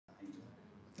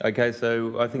Okay,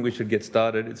 so I think we should get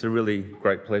started. It's a really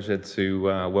great pleasure to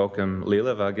welcome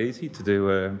Leila Varghese to do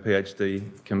a PhD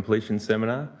completion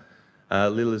seminar.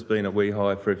 Leila's been at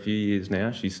WEHI for a few years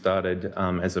now. She started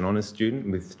as an honours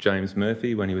student with James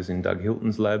Murphy when he was in Doug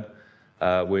Hilton's lab,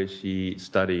 where she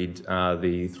studied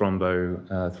the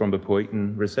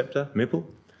thrombopoietin receptor, MIPL.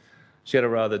 She had a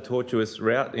rather tortuous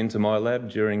route into my lab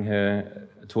during her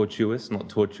tortuous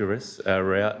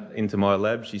route into my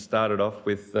lab. She started off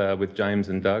with James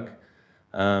and Doug.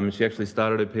 She actually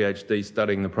started her PhD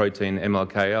studying the protein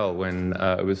MLKL when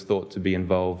it was thought to be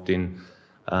involved in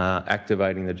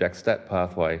activating the JAK2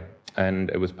 pathway.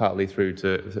 And it was partly through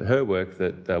to her work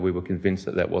that we were convinced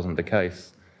that that wasn't the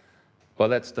case. By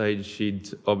that stage,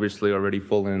 she'd obviously already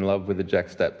fallen in love with the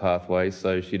JAK2 pathway,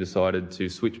 so she decided to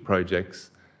switch projects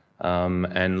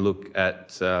and look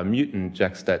at mutant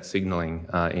JAK2 signalling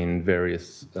in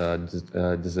various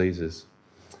diseases.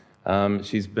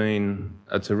 She's been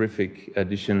a terrific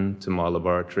addition to my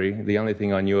laboratory. The only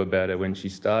thing I knew about her when she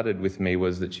started with me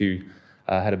was that she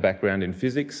had a background in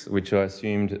physics, which I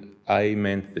assumed A,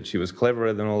 meant that she was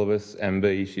cleverer than all of us, and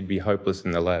B, she'd be hopeless in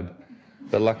the lab.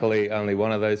 But luckily, only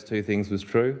one of those two things was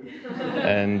true,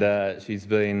 and she's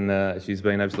been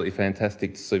absolutely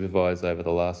fantastic to supervise over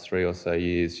the last 3 or so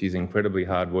years. She's incredibly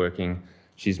hardworking.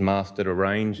 She's mastered a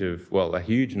range of, well, a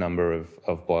huge number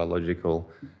of biological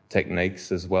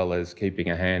techniques, as well as keeping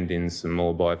a hand in some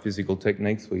more biophysical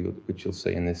techniques, which you'll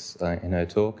see in this in her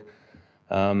talk.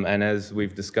 And as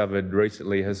we've discovered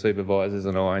recently, her supervisors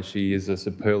and I, she is a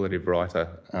superlative writer.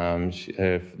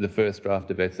 The first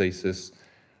draft of her thesis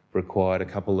required a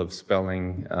couple of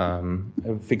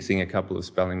fixing a couple of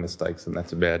spelling mistakes, and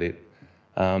that's about it.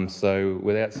 So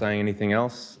without saying anything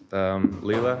else,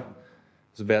 Leila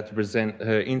is about to present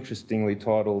her interestingly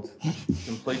titled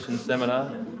completion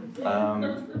seminar.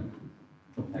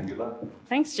 And good luck.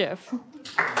 Thanks, Jeff.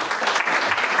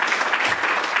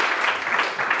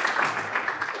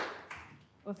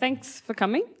 Well, thanks for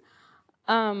coming.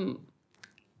 Yeah,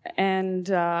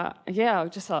 I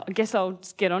guess I'll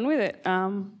just get on with it.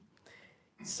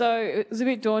 So it was a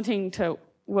bit daunting to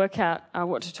work out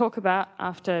what to talk about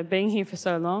after being here for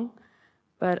so long,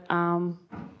 but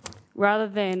rather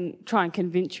than try and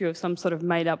convince you of some sort of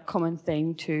made-up common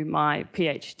theme to my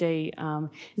PhD,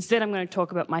 instead I'm going to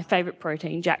talk about my favourite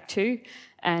protein, JAK2,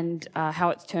 and how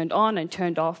it's turned on and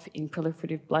turned off in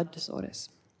proliferative blood disorders.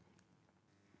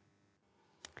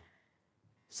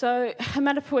 So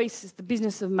hematopoiesis, the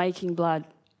business of making blood,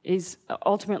 is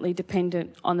ultimately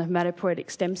dependent on the hematopoietic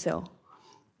stem cell.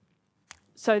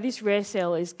 So this rare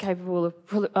cell is capable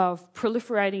of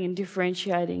proliferating and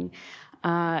differentiating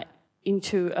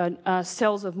into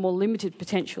cells of more limited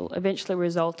potential, eventually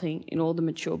resulting in all the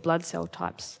mature blood cell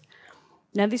types.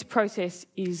 Now, this process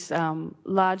is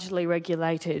largely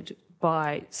regulated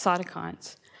by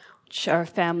cytokines, which are a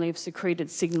family of secreted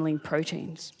signalling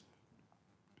proteins.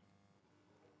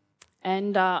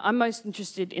 And I'm most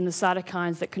interested in the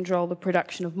cytokines that control the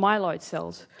production of myeloid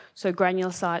cells, so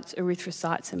granulocytes,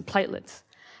 erythrocytes, and platelets.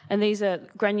 And these are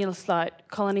granulocyte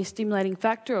colony stimulating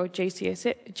factor, or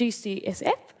GCSF,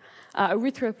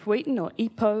 erythropoietin, or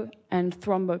EPO, and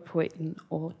thrombopoietin,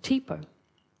 or TPO.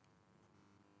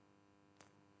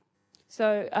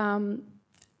 So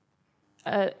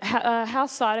how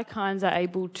cytokines are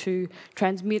able to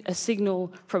transmit a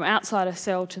signal from outside a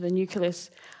cell to the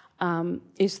nucleus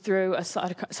is through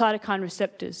cytokine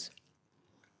receptors,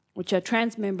 which are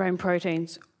transmembrane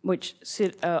proteins which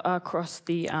sit across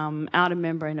the outer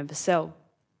membrane of the cell.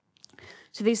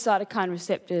 So these cytokine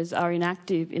receptors are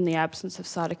inactive in the absence of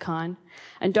cytokine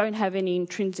and don't have any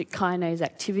intrinsic kinase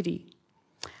activity.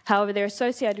 However, they're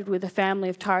associated with a family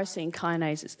of tyrosine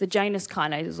kinases, the Janus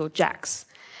kinases, or JAKs,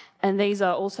 and these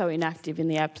are also inactive in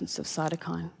the absence of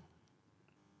cytokine.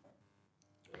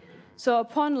 So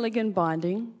upon ligand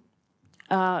binding,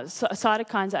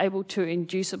 cytokines are able to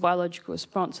induce a biological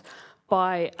response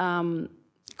by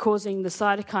causing the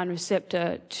cytokine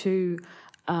receptor to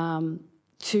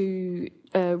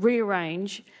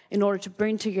rearrange in order to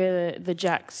bring together the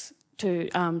JAKs to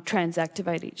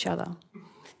transactivate each other.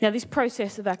 Now, this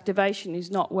process of activation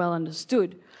is not well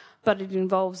understood, but it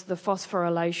involves the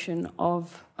phosphorylation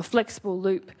of a flexible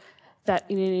loop that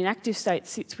in an inactive state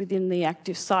sits within the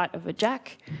active site of a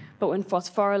JAK, but when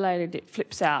phosphorylated it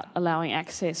flips out, allowing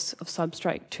access of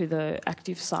substrate to the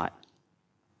active site.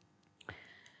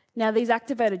 Now, these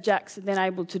activated JAKs are then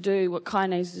able to do what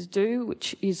kinases do,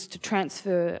 which is to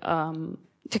transfer,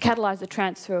 to catalyse the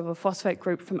transfer of a phosphate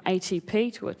group from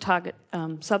ATP to a target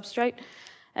substrate,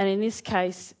 and in this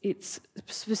case, it's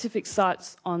specific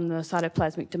sites on the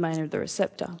cytoplasmic domain of the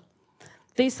receptor.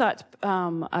 These sites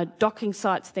are docking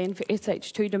sites then for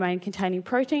SH2 domain containing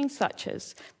proteins such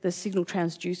as the signal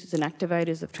transducers and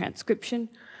activators of transcription,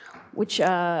 which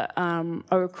are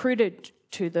recruited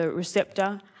to the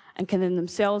receptor and can then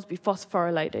themselves be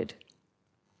phosphorylated,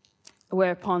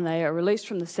 whereupon they are released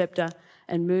from the receptor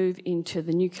and move into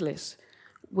the nucleus,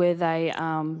 where they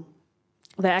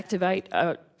activate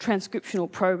a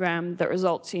transcriptional program that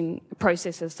results in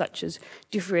processes such as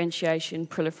differentiation,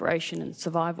 proliferation, and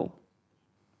survival.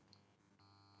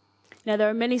 Now, there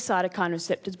are many cytokine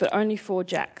receptors, but only 4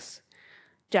 JAKs.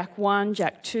 JAK1,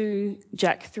 JAK2,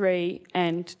 JAK3,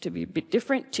 and, to be a bit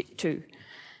different, TYK2.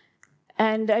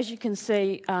 And as you can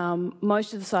see,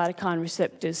 most of the cytokine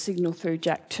receptors signal through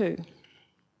JAK2.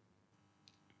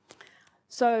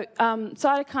 So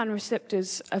cytokine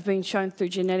receptors have been shown through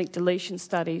genetic deletion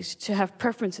studies to have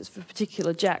preferences for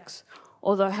particular JAKs,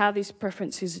 although how this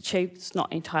preference is achieved is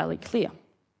not entirely clear.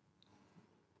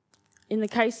 In the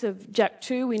case of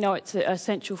JAK2, we know it's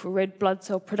essential for red blood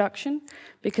cell production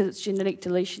because its genetic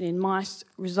deletion in mice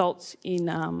results in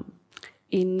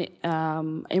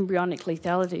embryonic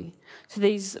lethality. So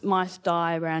these mice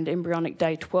die around embryonic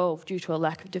day 12 due to a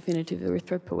lack of definitive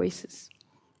erythropoiesis.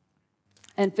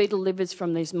 And fetal livers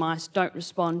from these mice don't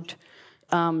respond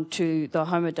to the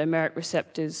homodimeric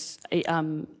receptors,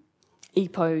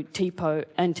 EPO,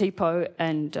 TPO,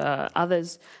 and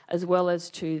others, as well as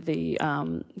to the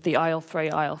IL-3,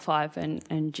 IL-5,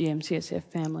 and GM-CSF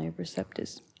family of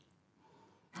receptors.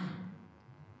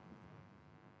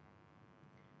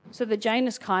 So the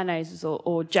Janus kinases,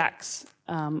 or JAKs,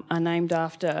 are named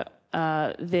after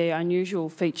their unusual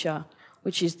feature,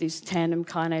 which is this tandem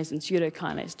kinase and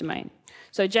pseudokinase domain.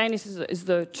 So Janus is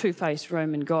the two-faced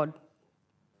Roman god.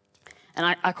 And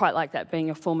I quite like that, being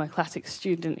a former classics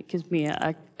student. It gives me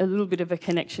a little bit of a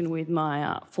connection with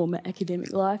my former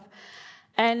academic life.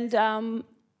 And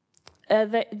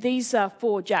these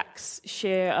 4 JAKs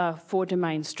share a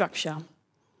 4-domain structure.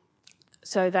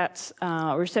 So that's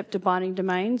receptor binding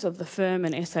domains of the FIRM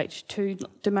and SH2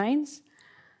 domains.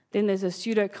 Then there's a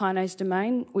pseudokinase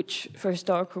domain, which for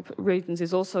historical reasons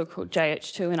is also called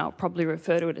JH2, and I'll probably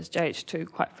refer to it as JH2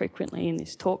 quite frequently in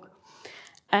this talk.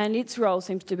 And its role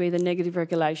seems to be the negative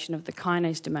regulation of the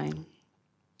kinase domain.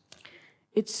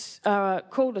 It's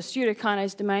called a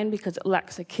pseudokinase domain because it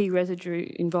lacks a key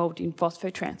residue involved in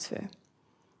phosphotransfer.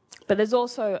 But there's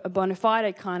also a bona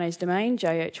fide kinase domain,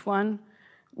 JH1,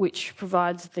 which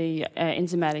provides the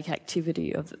enzymatic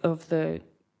activity of the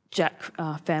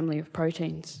JAK family of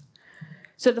proteins.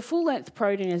 So the full-length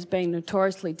protein has been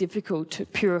notoriously difficult to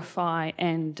purify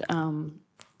and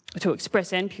to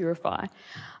express and purify,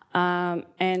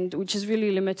 and which has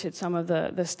really limited some of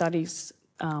the studies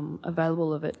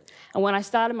available of it. And when I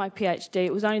started my PhD,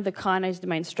 it was only the kinase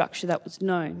domain structure that was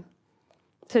known.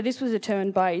 So this was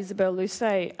determined by Isabelle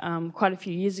Lucet quite a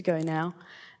few years ago now,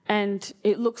 and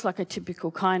it looks like a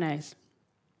typical kinase.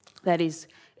 That is,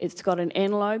 it's got an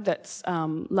N lobe that's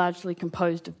largely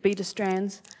composed of beta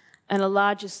strands and a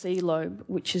larger C lobe,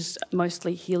 which is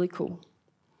mostly helical.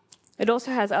 It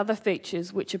also has other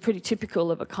features which are pretty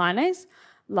typical of a kinase,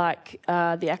 like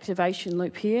the activation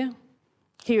loop here.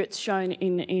 Here it's shown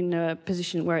in a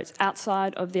position where it's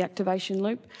outside of the activation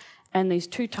loop, and these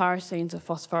 2 tyrosines are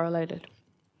phosphorylated.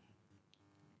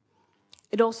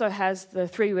 It also has the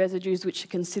 3 residues which are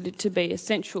considered to be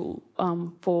essential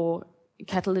for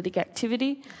catalytic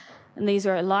activity, and these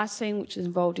are a lysine, which is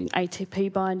involved in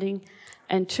ATP binding,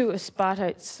 and 2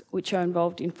 aspartates, which are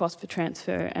involved in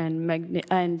phosphotransfer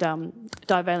and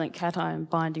divalent cation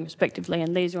binding, respectively,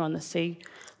 and these are on the C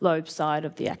lobe side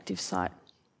of the active site.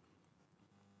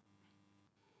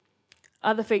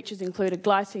 Other features include a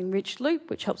glycine-rich loop,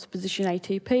 which helps position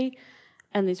ATP,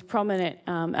 and this prominent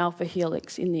alpha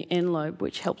helix in the N lobe,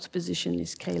 which helps position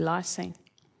this key lysine.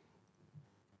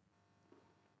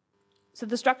 So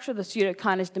the structure of the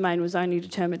pseudokinase domain was only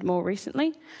determined more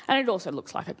recently, and it also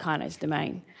looks like a kinase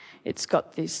domain. It's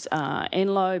got this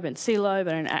N lobe and C lobe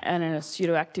and a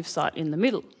pseudoactive site in the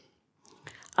middle.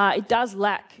 It does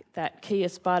lack that key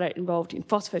aspartate involved in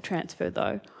phosphotransfer,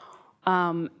 though,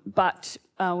 but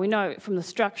we know from the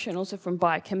structure and also from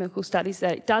biochemical studies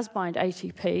that it does bind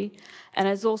ATP and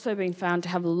has also been found to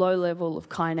have a low level of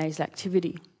kinase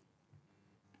activity.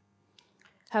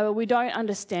 However, we don't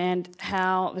understand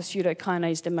how the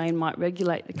pseudokinase domain might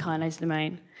regulate the kinase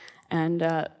domain,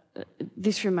 and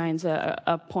this remains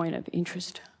a point of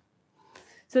interest.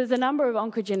 So there's a number of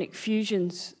oncogenic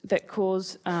fusions that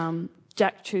cause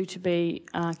JAK2 to be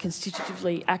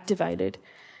constitutively activated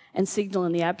and signal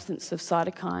in the absence of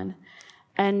cytokine.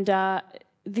 And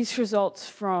this results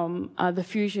from the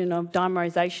fusion of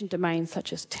dimerization domains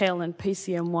such as TEL and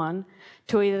PCM1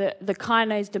 to either the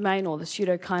kinase domain or the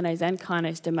pseudokinase and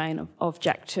kinase domain of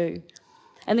JAK2.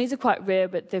 And these are quite rare,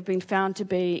 but they've been found to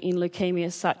be in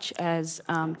leukemias such as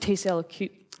T-cell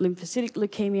acute lymphocytic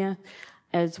leukemia,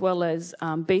 as well as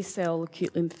B-cell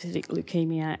acute lymphocytic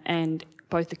leukemia, and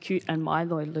both acute and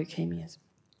myeloid leukemias.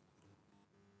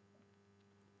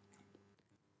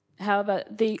 However,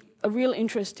 a real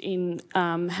interest in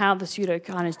how the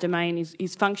pseudokinase domain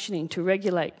is functioning to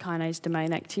regulate kinase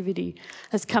domain activity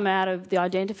has come out of the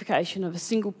identification of a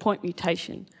single point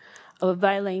mutation of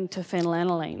valine to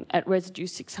phenylalanine at residue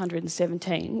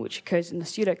 617, which occurs in the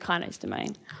pseudokinase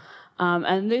domain.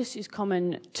 And this is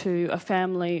common to a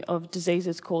family of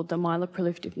diseases called the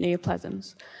myeloproliferative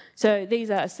neoplasms. So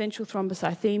these are essential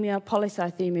thrombocythemia,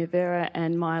 polycythemia vera,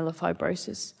 and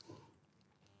myelofibrosis.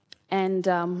 And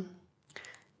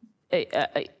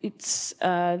it's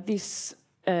this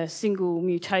single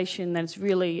mutation that's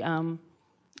really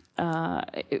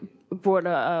brought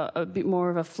a bit more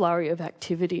of a flurry of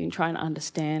activity in trying to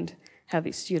understand how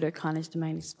this pseudokinase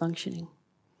domain is functioning.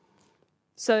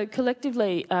 So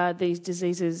collectively, these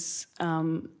diseases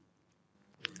have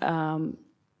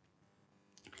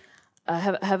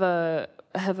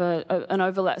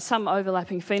some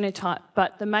overlapping phenotype,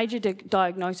 but the major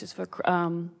diagnosis for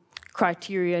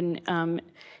criterion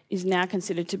is now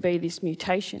considered to be this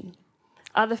mutation.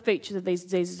 Other features of these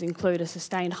diseases include a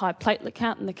sustained high platelet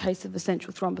count in the case of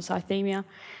essential thrombocythemia,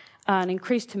 an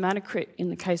increased hematocrit in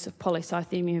the case of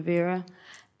polycythemia vera,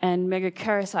 and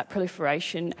megakaryocyte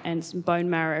proliferation and some bone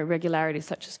marrow irregularities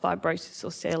such as fibrosis or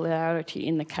cellularity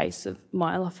in the case of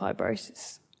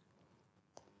myelofibrosis.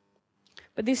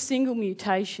 But this single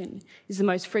mutation is the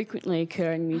most frequently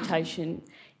occurring mutation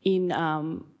in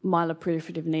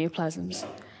myeloproliferative neoplasms.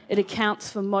 It accounts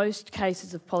for most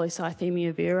cases of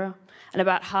polycythemia vera and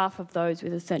about half of those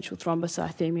with essential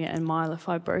thrombocythemia and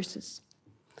myelofibrosis.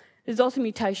 There's also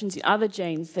mutations in other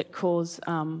genes that cause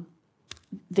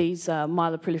these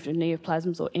myeloproliferative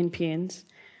neoplasms, or NPNs.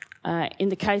 In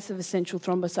the case of essential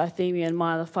thrombocythemia and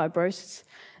myelofibrosis,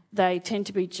 they tend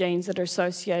to be genes that are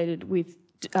associated with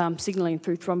signalling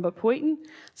through thrombopoietin,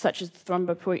 such as the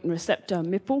thrombopoietin receptor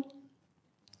MIPL,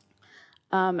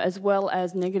 as well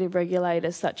as negative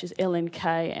regulators such as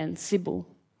LNK and SIBL.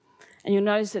 And you'll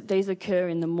notice that these occur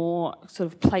in the more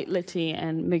sort of platelety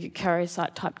and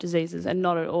megakaryocyte type diseases and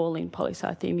not at all in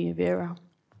polycythemia vera.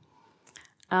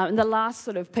 And the last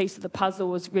sort of piece of the puzzle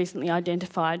was recently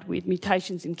identified with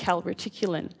mutations in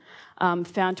calreticulin,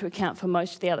 found to account for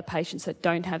most of the other patients that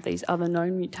don't have these other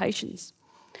known mutations.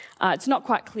 It's not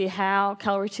quite clear how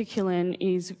calreticulin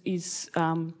is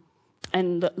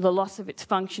and the loss of its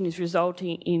function is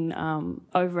resulting in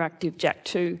overactive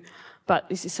JAK2, but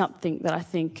this is something that I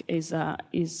think is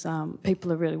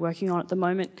people are really working on at the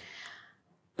moment.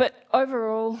 But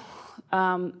overall,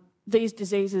 these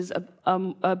diseases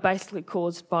are basically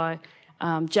caused by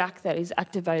JAK that is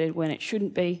activated when it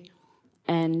shouldn't be,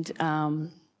 and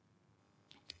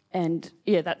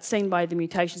yeah, that's seen by the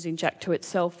mutations in JAK2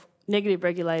 itself, negative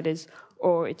regulators,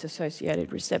 or its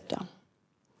associated receptor.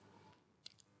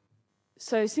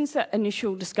 So since that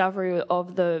initial discovery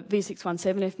of the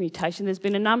V617F mutation, there's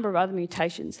been a number of other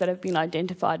mutations that have been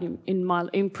identified in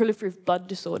proliferative blood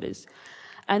disorders.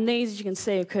 And these, as you can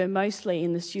see, occur mostly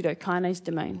in the pseudokinase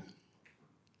domain.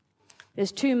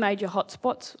 There's two major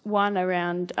hotspots, one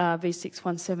around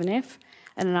V617F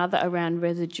and another around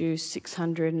residue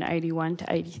 681 to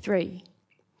 83.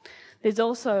 There's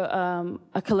also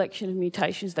a collection of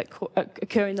mutations that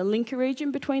occur in the linker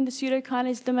region between the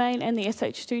pseudokinase domain and the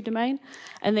SH2 domain,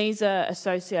 and these are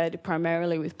associated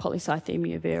primarily with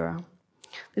polycythemia vera.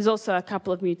 There's also a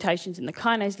couple of mutations in the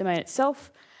kinase domain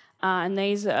itself, and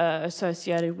these are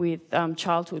associated with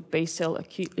childhood B-cell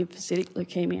acute lymphocytic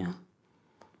leukemia.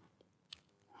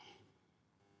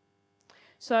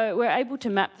 So we're able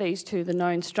to map these to the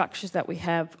known structures that we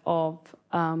have of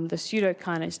the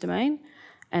pseudokinase domain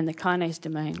and the kinase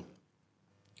domain.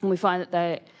 And we find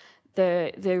that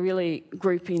they're really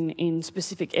grouping in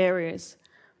specific areas.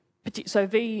 So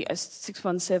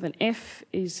V617F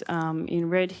is in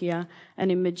red here,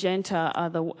 and in magenta are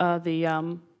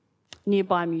the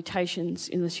nearby mutations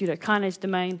in the pseudokinase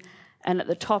domain, and at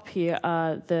the top here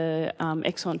are the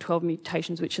exon 12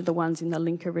 mutations, which are the ones in the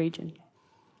linker region.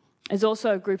 There's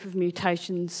also a group of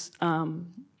mutations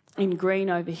in green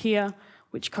over here,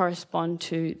 which correspond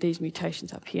to these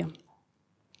mutations up here.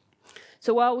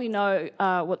 So while we know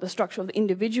what the structure of the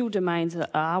individual domains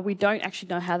are, we don't actually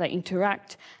know how they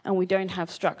interact, and we don't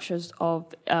have structures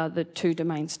of the two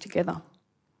domains together.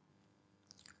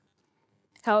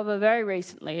 However, very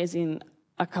recently, as in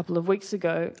a couple of weeks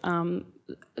ago,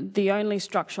 the only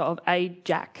structure of a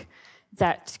JAK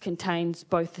that contains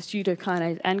both the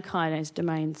pseudokinase and kinase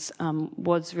domains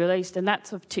was released, and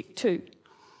that's of TYK2.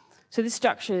 So this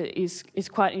structure is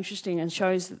quite interesting and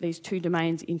shows that these two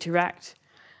domains interact.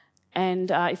 And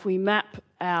if we map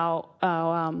our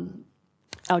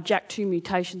JAK2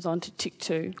 mutations onto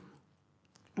TYK2,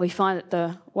 we find that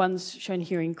the ones shown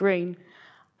here in green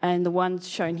and the ones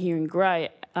shown here in grey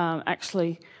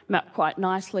actually map quite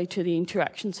nicely to the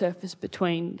interaction surface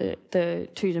between the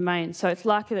two domains. So it's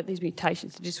likely that these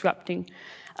mutations are disrupting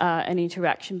an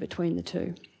interaction between the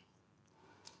two.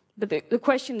 But the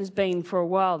question has been for a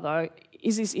while, though,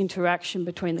 is this interaction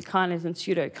between the kinase and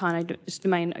pseudokinase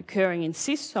domain occurring in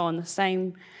cis, so on the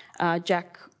same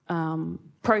JAK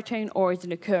protein, or is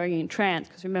it occurring in trans?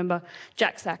 Because remember,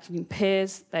 JAKs act in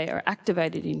pairs, they are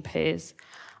activated in pairs.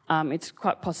 It's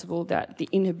quite possible that the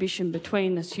inhibition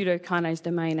between the pseudokinase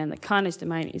domain and the kinase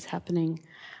domain is happening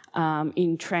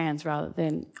in trans rather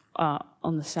than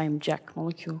on the same JAK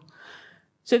molecule.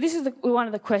 So this is one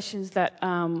of the questions that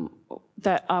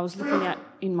that I was looking at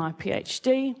in my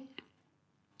PhD.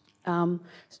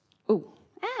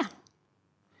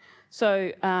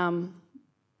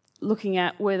 Looking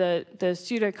at whether the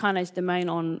pseudokinase domain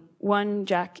on one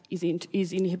JAK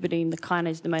is inhibiting the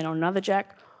kinase domain on another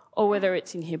JAK, or whether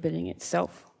it's inhibiting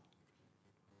itself.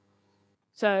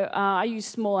 So I use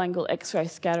small angle X-ray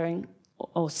scattering,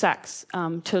 or SAX,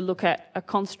 to look at a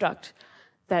construct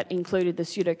that included the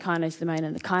pseudokinase domain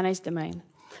and the kinase domain.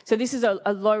 So this is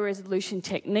a low resolution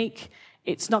technique.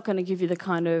 It's not going to give you the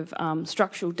kind of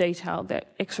structural detail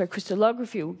that X-ray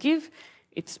crystallography will give.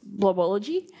 It's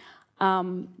blobology.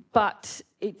 But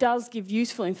it does give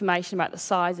useful information about the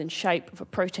size and shape of a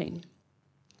protein.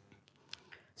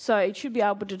 So it should be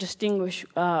able to distinguish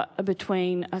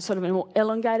between a sort of a more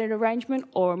elongated arrangement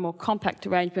or a more compact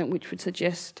arrangement, which would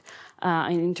suggest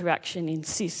an interaction in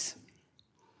cis.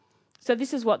 So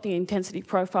this is what the intensity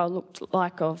profile looked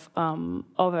like of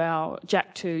our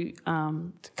JAK2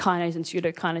 kinase and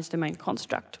pseudokinase domain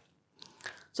construct.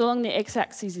 So along the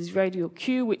x-axis is radial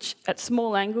Q, which at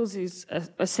small angles is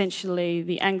essentially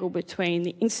the angle between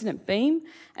the incident beam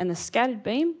and the scattered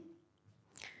beam.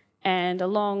 And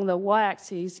along the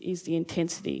y-axis is the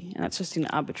intensity, and that's just in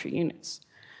arbitrary units.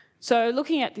 So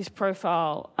looking at this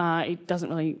profile, it doesn't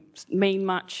really mean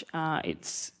much.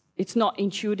 It's not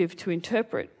intuitive to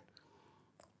interpret.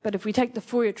 But if we take the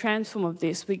Fourier transform of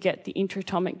this, we get the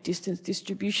interatomic distance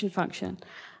distribution function.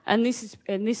 And this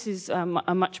is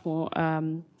a much more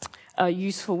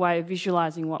useful way of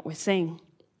visualising what we're seeing.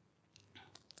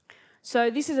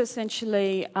 So this is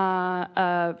essentially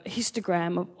a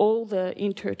histogram of all the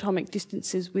interatomic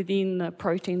distances within the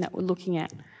protein that we're looking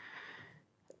at.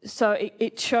 So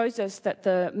it shows us that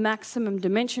the maximum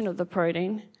dimension of the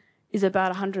protein is about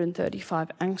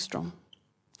 135 angstrom.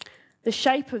 The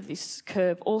shape of this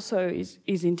curve also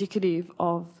is indicative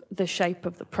of the shape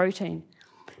of the protein.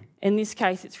 In this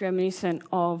case, it's reminiscent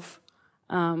of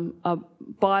a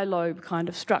bilobe kind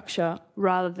of structure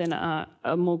rather than a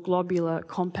more globular,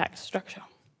 compact structure.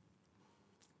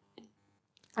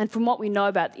 And from what we know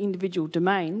about the individual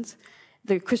domains,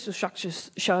 the crystal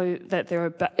structures show that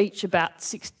they're each about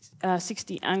 60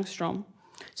 angstrom.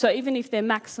 So even if their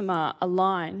maxima are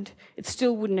aligned, it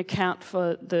still wouldn't account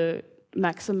for the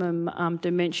maximum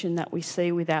dimension that we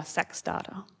see with our SAX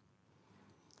data.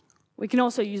 We can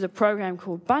also use a program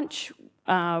called Bunch,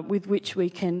 with which we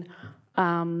can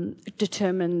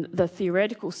determine the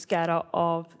theoretical scatter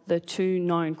of the two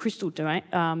known crystal domain,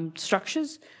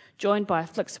 structures joined by a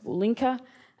flexible linker,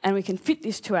 and we can fit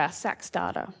this to our SAX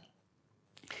data.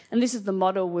 And this is the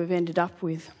model we've ended up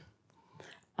with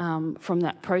from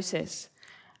that process.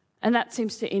 And that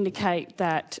seems to indicate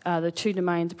that the two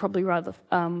domains are probably rather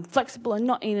flexible and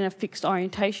not in a fixed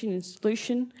orientation in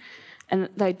solution, and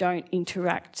that they don't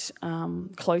interact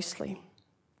closely.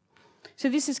 So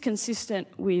this is consistent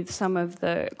with some of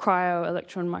the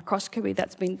cryo-electron microscopy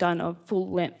that's been done of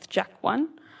full-length JAK1,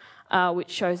 which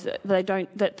shows that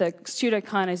that the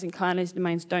pseudokinase and kinase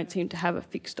domains don't seem to have a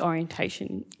fixed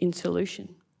orientation in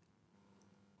solution.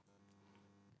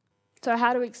 So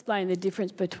how do we explain the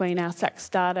difference between our SAX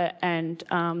data and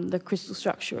the crystal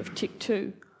structure of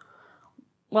TYK2?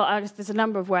 Well, I guess there's a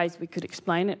number of ways we could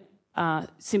explain it.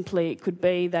 Simply, it could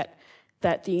be that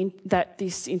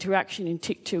this interaction in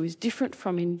TYK2 is different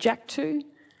from in JAK2. It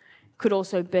could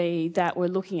also be that we're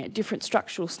looking at different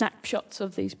structural snapshots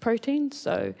of these proteins,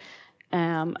 so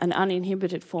an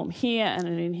uninhibited form here and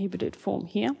an inhibited form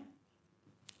here.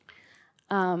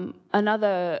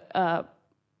 Another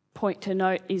point to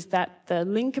note is that the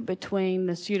link between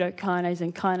the pseudokinase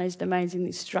and kinase domains in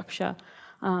this structure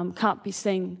can't be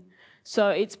seen. So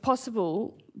it's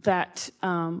possible that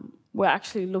we're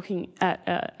actually looking at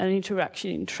an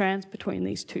interaction in trans between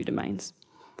these two domains.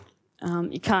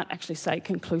 You can't actually say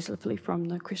conclusively from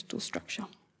the crystal structure.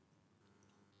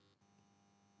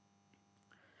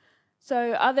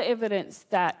 So other evidence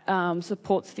that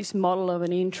supports this model of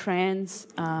an in-trans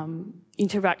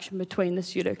interaction between the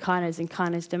pseudokinase and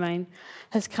kinase domain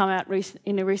has come out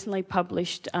in a recently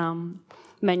published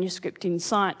manuscript in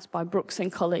Science by Brooks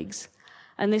and colleagues.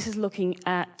 And this is looking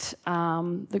at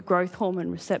the growth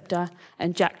hormone receptor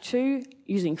and JAK2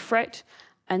 using FRET,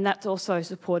 and that's also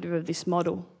supportive of this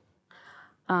model.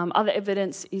 Other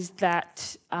evidence is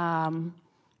that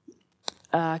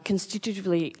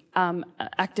constitutively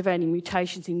activating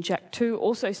mutations in JAK2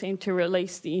 also seem to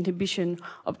release the inhibition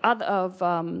of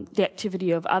the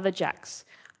activity of other JAKs,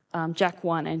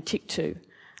 JAK1 and TYK2,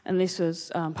 and this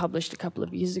was published a couple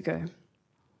of years ago.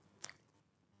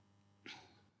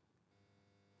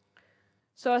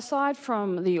 So aside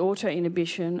from the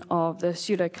auto-inhibition of the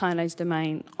pseudokinase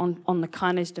domain on the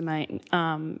kinase domain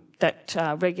that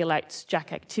regulates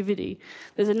JAK activity,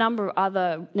 there's a number of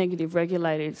other negative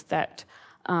regulators that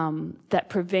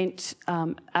prevent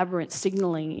aberrant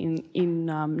signalling in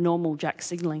normal JAK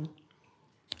signalling.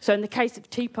 So in the case of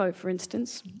TPO, for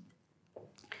instance,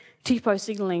 TPO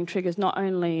signalling triggers not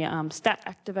only STAT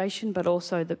activation, but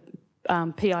also the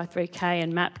PI3K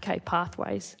and MAPK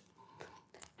pathways.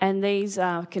 And these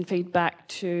can feed back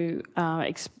to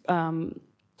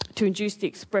induce the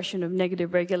expression of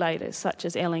negative regulators such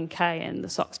as LNK and the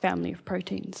SOX family of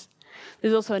proteins.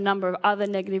 There's also a number of other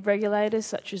negative regulators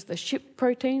such as the SHIP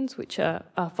proteins, which are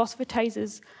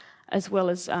phosphatases, as well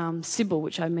as Sybil,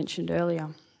 which I mentioned earlier.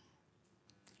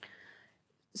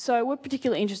 So we're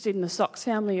particularly interested in the SOX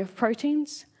family of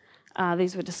proteins.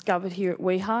 These were discovered here at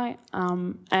WEHI,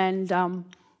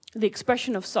 the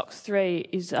expression of SOX3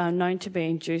 is known to be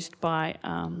induced by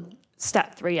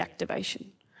STAT3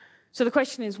 activation. So the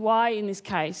question is why in this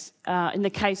case, in the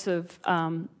case of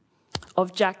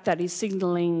JAK that is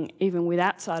signalling even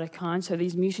without cytokines, so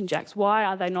these mutant JAKs, why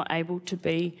are they not able to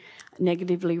be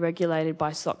negatively regulated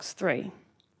by SOX3? Well,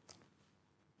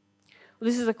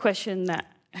 this is a question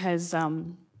that has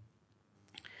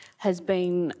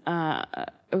been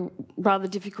rather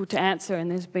difficult to answer,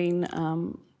 and there's been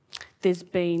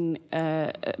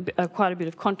quite a bit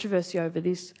of controversy over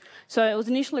this. So it was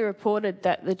initially reported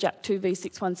that the JAK2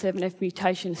 V617F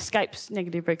mutation escapes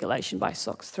negative regulation by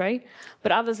SOX3,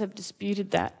 but others have disputed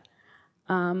that.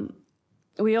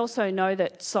 We also know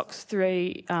that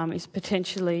SOX3 is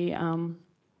potentially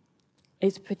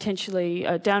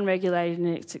downregulated in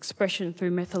its expression through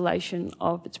methylation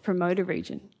of its promoter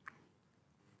region.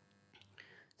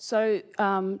 So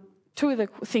two of the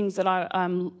things that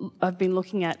I've been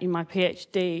looking at in my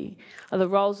PhD are the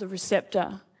roles of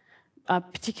receptor,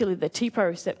 particularly the TPO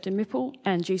receptor, MIPL,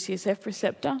 and GCSF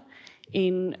receptor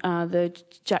in the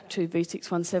JAK2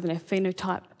 V617F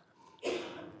phenotype.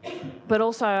 But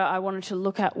also I wanted to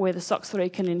look at whether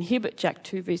SOX3 can inhibit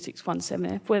JAK2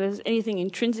 V617F, whether there's anything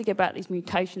intrinsic about these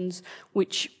mutations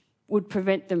which would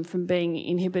prevent them from being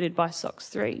inhibited by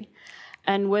SOX3,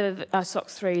 and whether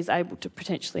SOX3 is able to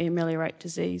potentially ameliorate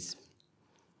disease.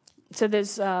 So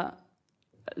there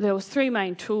was three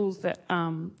main tools that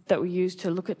we used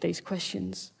to look at these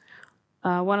questions.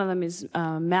 One of them is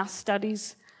mouse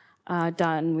studies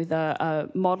done with a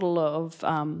model of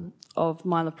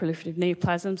myeloproliferative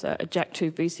neoplasms, a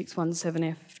JAK2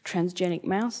 V617F transgenic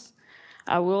mouse.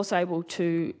 We're also able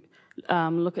to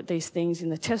look at these things in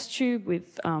the test tube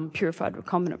with purified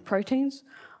recombinant proteins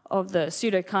of the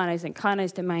pseudokinase and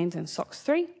kinase domains and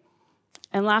SOX3.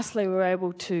 And lastly, we were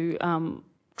able to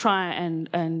try and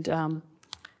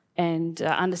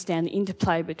understand the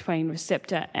interplay between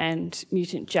receptor and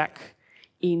mutant JAK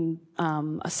in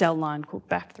a cell line called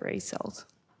BAF3 cells.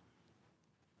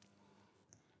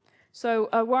 So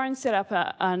Warren set up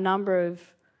a number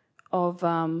of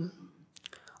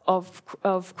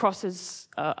crosses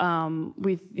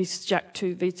with this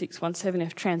JAK2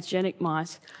 V617F transgenic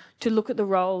mice to look at the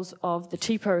roles of the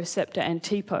TPO receptor and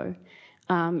TPO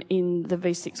in the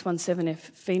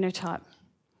V617F phenotype.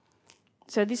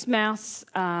 So this mouse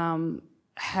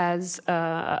has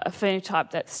a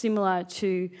phenotype that's similar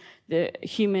to the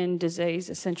human disease,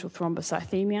 essential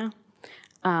thrombocythemia.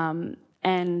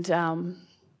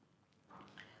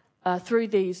 Through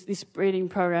this breeding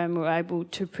program, we were able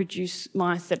to produce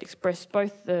mice that expressed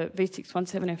both the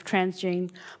V617F transgene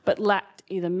but lacked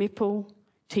either MIPL,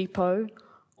 TPO,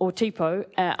 or TPO,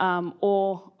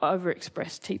 or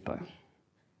overexpressed TPO.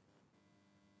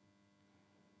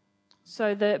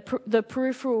 So the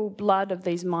peripheral blood of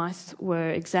these mice were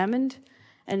examined,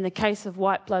 In the case of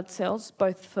white blood cells,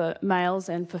 both for males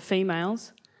and for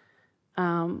females,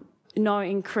 no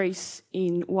increase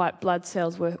in white blood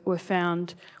cells were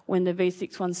found when the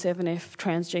V617F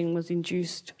transgene was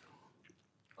induced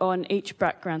on each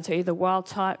background, so either wild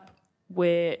type,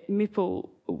 where MIPL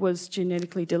was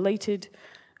genetically deleted,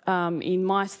 in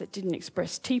mice that didn't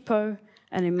express TPO,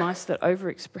 and in mice that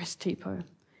overexpressed TPO.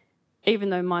 Even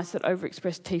though mice that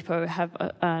overexpress TPO have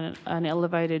an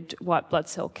elevated white blood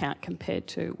cell count compared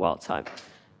to wild type,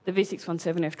 the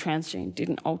V617F transgene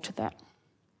didn't alter that.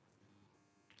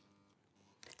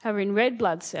 However, in red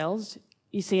blood cells,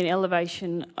 you see an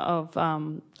elevation of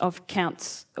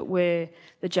counts where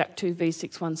the JAK2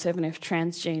 V617F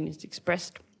transgene is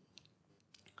expressed.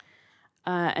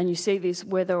 And you see this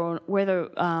whether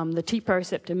the TPO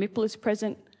receptor MIPL is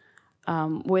present,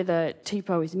 whether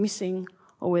TPO is missing,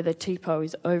 or whether TPO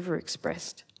is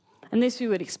overexpressed. And this we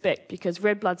would expect because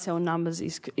red blood cell numbers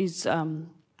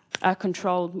are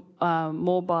controlled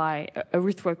more by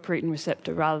erythropoietin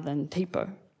receptor rather than TPO.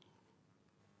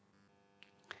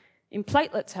 In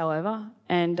platelets, however,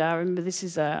 and remember this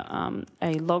is a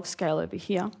log scale over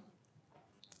here,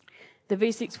 the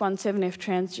V617F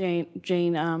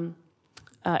transgene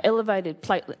elevated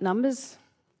platelet numbers,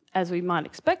 as we might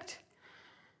expect,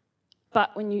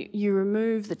 but when you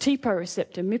remove the TPO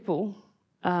receptor MIPL,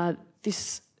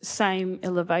 this same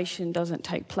elevation doesn't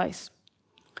take place.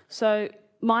 So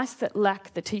mice that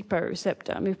lack the TPO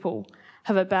receptor MIPL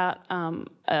have about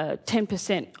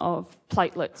 10% of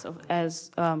platelets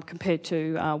as compared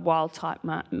to wild-type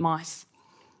mice.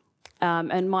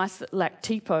 And mice that lack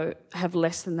TPO have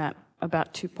less than that,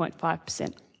 about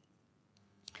 2.5%.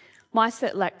 Mice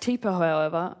that lack TPO,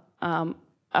 however,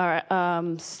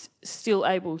 are still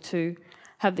able to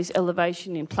have this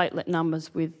elevation in platelet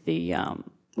numbers with the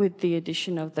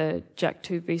addition of the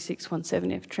JAK2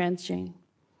 V617F transgene.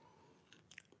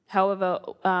 However,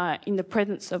 in the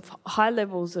presence of high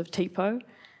levels of TPO,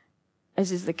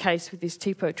 as is the case with this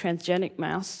TPO transgenic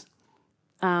mouse,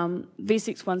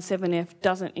 V617F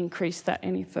doesn't increase that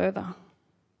any further.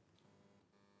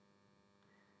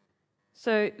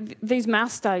 So these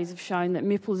mouse studies have shown that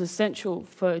MIPL is essential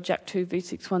for JAK2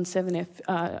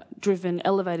 V617F driven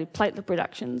elevated platelet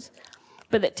reductions,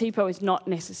 but that TPO is not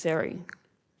necessary.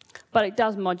 But it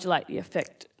does modulate the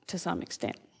effect to some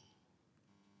extent.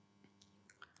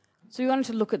 So we wanted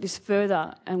to look at this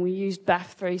further, and we used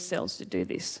BAF3 cells to do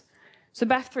this. So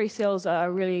BAF3 cells are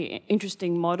a really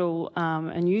interesting model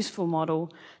and useful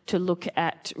model to look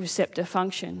at receptor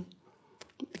function,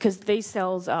 because these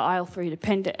cells are IL-3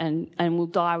 dependent and will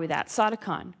die without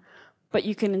cytokine. But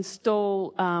you can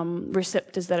install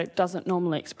receptors that it doesn't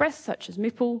normally express, such as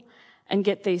MIPL, and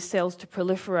get these cells to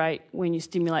proliferate when you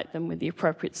stimulate them with the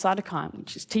appropriate cytokine,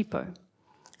 which is TPO.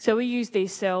 So we use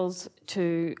these cells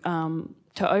to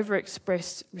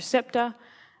overexpress receptor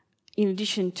in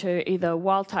addition to either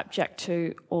wild-type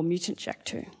JAK2 or mutant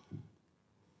JAK2.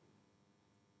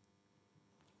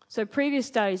 So previous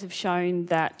studies have shown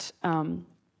that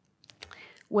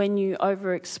when you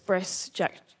overexpress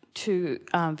JAK2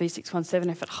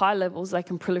 V617F at high levels, they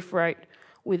can proliferate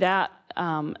without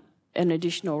an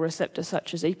additional receptor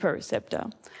such as EPO receptor.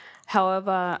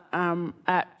 However,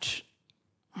 at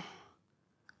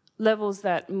levels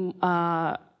that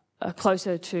are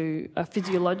closer to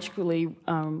physiologically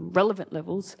relevant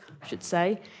levels, I should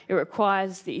say, it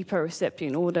requires the EPO receptor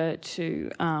in order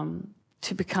to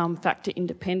become factor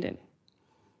independent.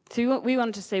 So we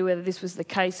wanted to see whether this was the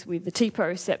case with the TPO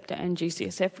receptor and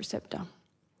GCSF receptor.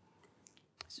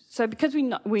 So because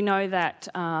we know that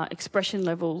expression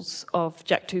levels of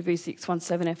JAK2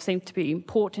 V617F seem to be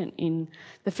important in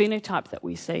the phenotype that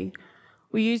we see,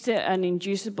 we used an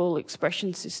inducible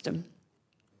expression system.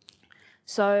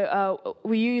 So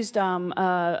we used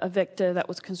a vector that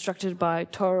was constructed by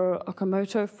Toru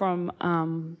Okamoto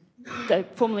from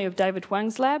formerly of David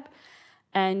Huang's lab,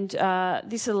 and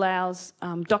this allows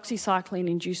doxycycline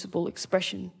inducible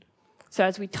expression. So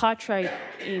as we titrate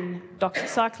in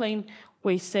doxycycline,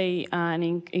 we see an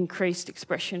increased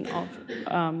expression of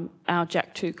our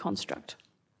JAK2 construct.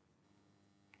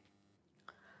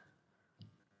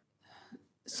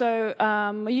 So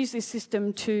we use this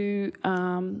system to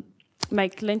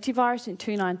make lentivirus in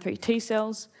 293 T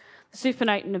cells. The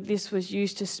supernatant of this was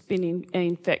used to spin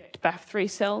infect BAF3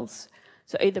 cells,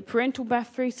 so either parental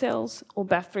BAF3 cells or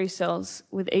BAF3 cells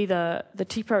with either the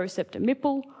TPO receptor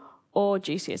MIPL or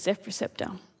GCSF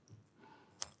receptor.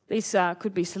 These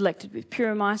could be selected with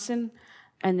puromycin,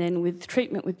 and then with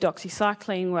treatment with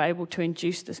doxycycline, we're able to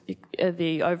induce the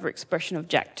overexpression of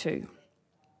JAK2.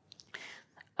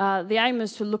 The aim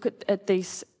is to look at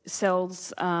these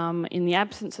cells in the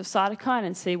absence of cytokine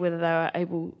and see whether they are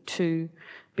able to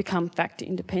become factor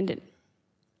independent.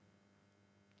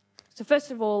 So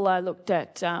first of all, I looked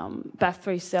at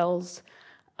BAF3 cells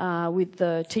with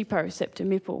the TPO receptor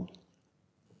MIPL.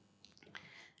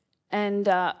 And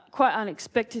quite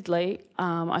unexpectedly,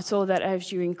 I saw that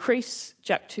as you increase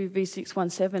JAK2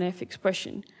 V617F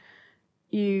expression,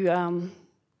 you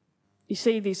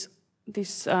see this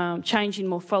change in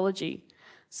morphology.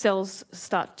 Cells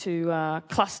start to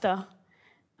cluster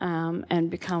and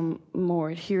become more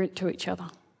adherent to each other.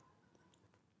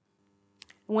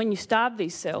 When you starve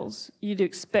these cells, you'd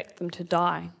expect them to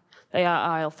die. They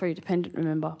are IL-3 dependent,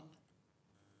 remember.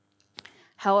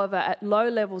 However, at low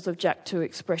levels of JAK2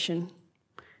 expression,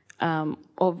 JAK2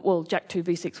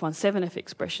 V617F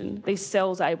expression, these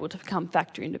cells are able to become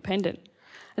factor independent.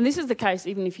 And this is the case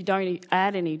even if you don't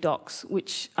add any DOX,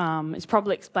 which is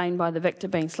probably explained by the vector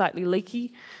being slightly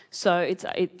leaky. So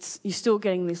you're still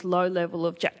getting this low level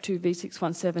of JAK2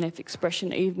 V617F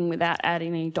expression even without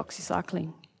adding any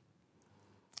doxycycline.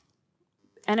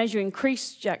 And as you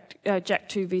increase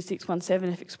JAK2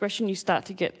 V617F expression, you start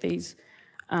to get these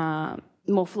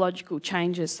morphological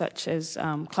changes such as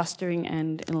clustering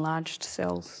and enlarged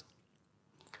cells.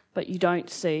 But you don't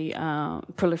see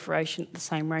proliferation at the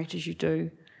same rate as you do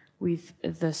with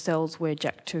the cells where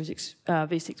JAK2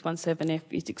 V617F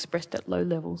is expressed at low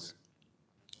levels.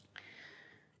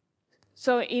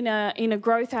 So in a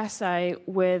growth assay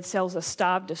where the cells are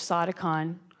starved of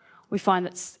cytokine, we find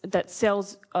that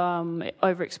cells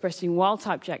overexpressing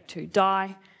wild-type JAK2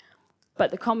 die,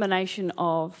 but the combination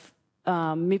of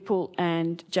MIPL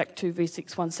and JAK2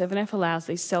 V617F allows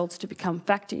these cells to become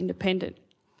factor independent.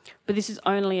 But this is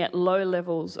only at low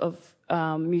levels of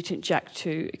mutant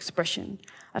JAK2 expression.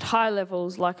 At high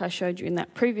levels, like I showed you in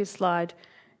that previous slide,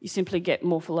 you simply get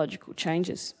morphological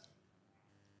changes.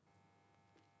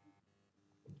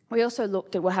 We also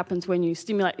looked at what happens when you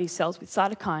stimulate these cells with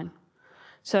cytokine.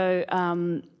 So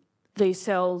these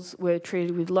cells were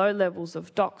treated with low levels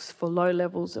of DOX for low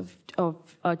levels of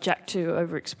JAK2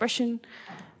 overexpression.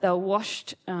 They were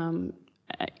washed in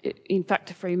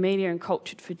factor-free media and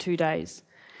cultured for 2 days.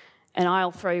 And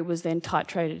IL-3 was then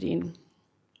titrated in,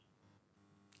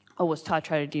 or was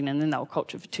titrated in, and then they were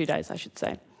cultured for 2 days, I should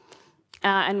say.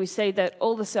 And we see that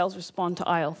all the cells respond to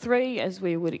IL-3, as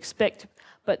we would expect,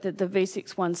 but that the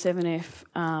V617F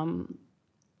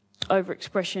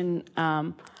overexpression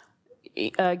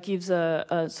gives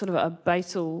a sort of a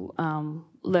basal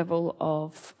level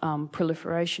of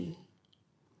proliferation.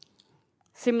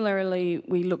 Similarly,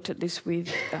 we looked at this with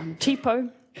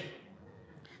TPO,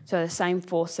 so the same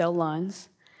 4 cell lines,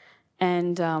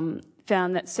 and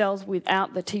found that cells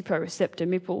without the TPO receptor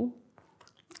MIPL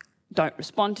don't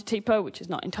respond to TPO, which is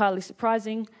not entirely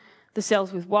surprising. The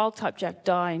cells with wild-type JAK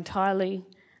die entirely.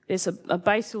 There's a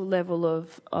basal level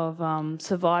of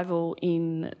survival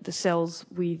in the cells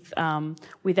with,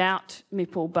 without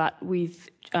MIPL but with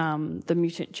the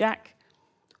mutant JAK,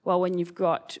 while when you've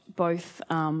got both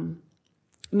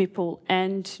MIPL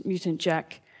and mutant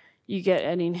JAK, you get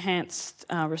an enhanced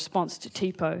response to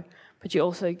TPO, but you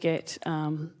also get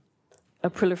a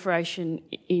proliferation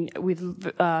with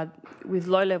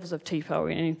low levels of TPO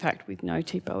and in fact with no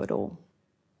TPO at all.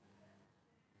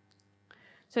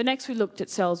 So next we looked at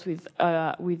cells with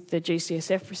the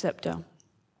GCSF receptor.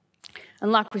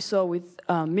 And like we saw with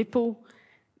MIPL,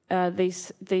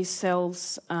 these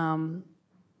cells become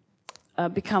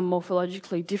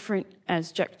morphologically different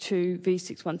as JAK2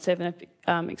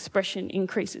 V617 expression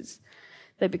increases.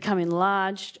 They become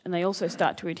enlarged and they also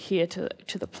start to adhere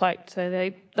to the plate. So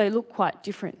they look quite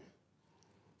different.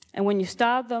 And when you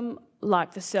starve them,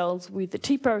 like the cells with the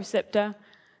TPO receptor,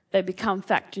 they become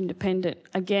factor independent,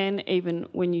 again, even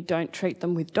when you don't treat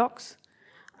them with DOX.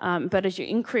 But as you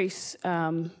increase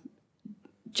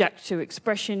JAK2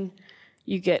 expression,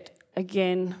 you get,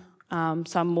 again,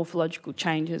 some morphological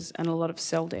changes and a lot of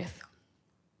cell death.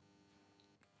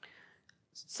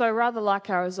 So rather like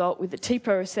our result with the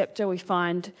TPO receptor, we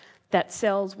find that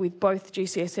cells with both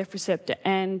GCSF receptor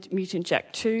and mutant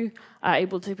JAK2 are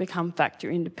able to become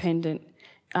factor independent.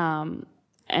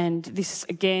 And this,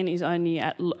 again, is only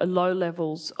at low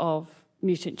levels of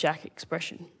mutant JAK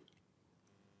expression.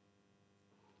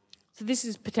 So this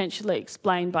is potentially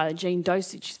explained by the gene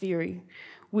dosage theory,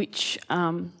 which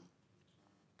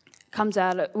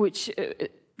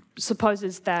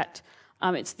supposes that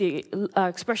it's the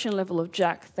expression level of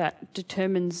JAK that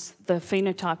determines the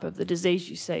phenotype of the disease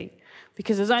you see,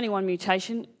 because there's only one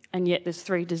mutation and yet there's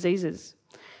 3 diseases.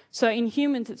 So in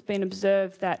humans, it's been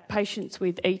observed that patients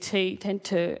with ET tend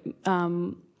to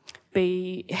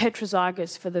be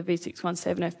heterozygous for the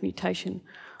V617F mutation,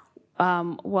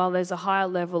 while there's a higher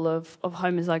level of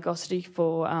homozygosity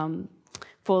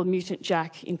for mutant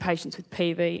JAK in patients with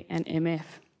PV and MF.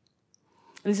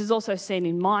 This is also seen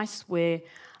in mice where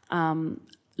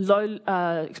low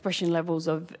expression levels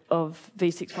of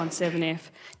V617F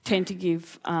tend to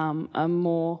give a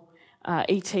more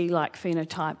ET-like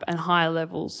phenotype, and higher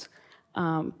levels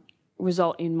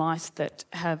result in mice that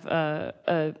have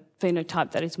a phenotype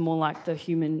that is more like the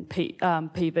human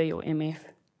PV or MF.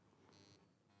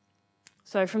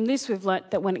 So from this we've learnt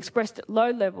that when expressed at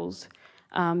low levels,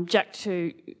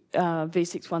 JAK2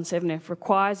 V617F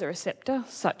requires a receptor,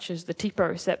 such as the TPO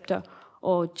receptor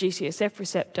or GCSF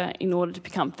receptor, in order to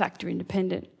become factor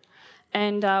independent.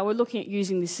 And we're looking at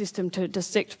using this system to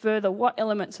dissect further what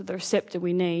elements of the receptor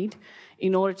we need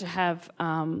in order to have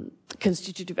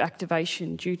constitutive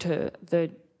activation due to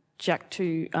the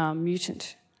JAK2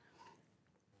 mutant.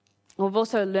 We've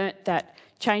also learnt that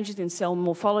changes in cell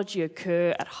morphology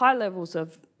occur at high levels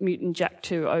of mutant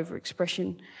JAK2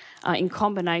 overexpression in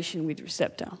combination with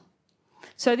receptor.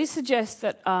 So this suggests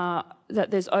that, that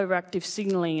there's overactive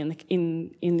signalling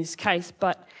in this case,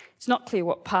 but it's not clear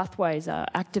what pathways are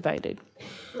activated.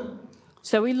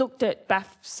 So we looked at BAF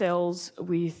cells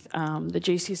with the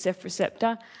GCSF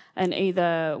receptor and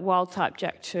either wild-type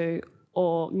JAK2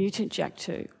 or mutant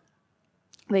JAK2.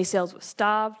 These cells were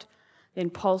starved, then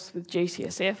pulsed with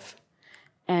GCSF,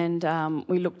 and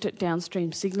we looked at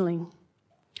downstream signalling.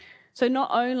 So not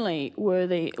only were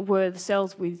the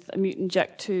cells with a mutant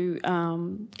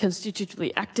JAK2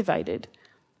 constitutively activated,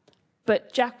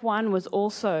 but JAK1 was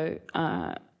also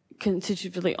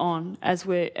constitutively on, as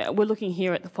we're looking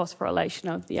here at the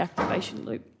phosphorylation of the activation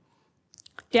loop.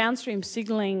 Downstream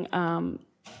signalling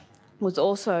was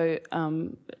also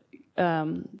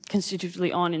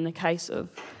constitutively on in the case of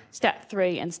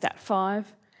STAT3 and STAT5,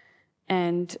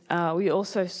 and we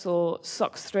also saw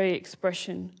SOX3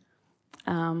 expression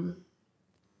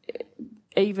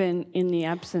even in the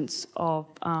absence of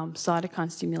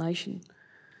cytokine stimulation.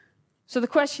 So the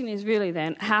question is really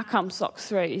then, how come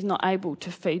SOX3 is not able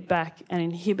to feed back and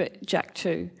inhibit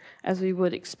JAK2 as we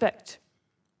would expect?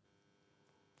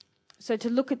 So to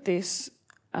look at this,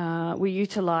 we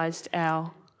utilised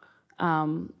our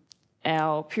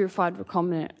purified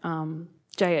recombinant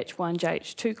JH1,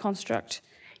 JH2 construct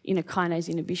in a kinase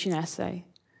inhibition assay.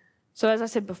 So as I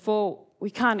said before, we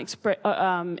can't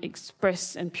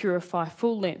express and purify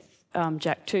full-length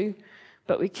JAK2,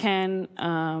 but we can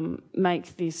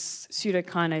make this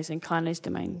pseudokinase and kinase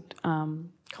domain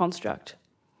construct.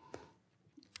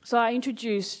 So I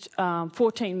introduced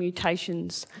 14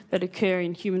 mutations that occur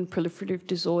in human proliferative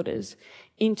disorders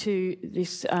into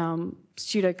this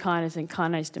pseudokinase and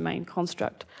kinase domain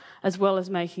construct, as well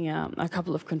as making a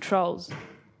couple of controls.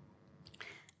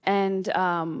 And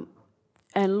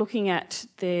looking at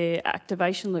their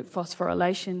activation loop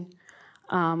phosphorylation,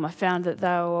 I found that they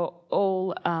were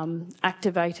all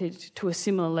activated to a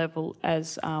similar level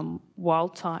as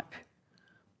wild type.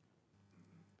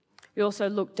 We also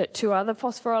looked at 2 other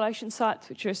phosphorylation sites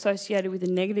which are associated with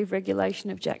a negative regulation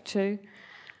of JAK2.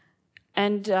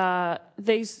 And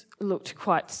these looked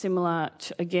quite similar,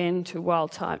 again, to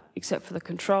wild type, except for the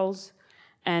controls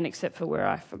and except for where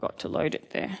I forgot to load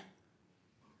it there.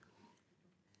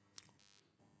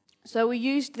 So we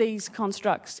used these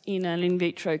constructs in an in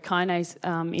vitro kinase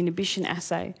inhibition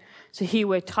assay. So here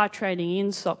we're titrating in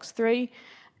SOX3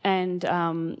 and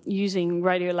using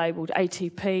radio-labelled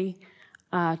ATP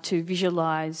to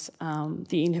visualise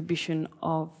the inhibition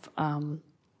of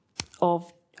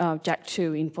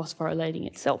JAK2 in phosphorylating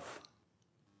itself.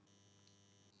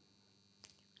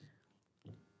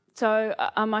 So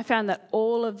I found that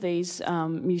all of these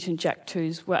mutant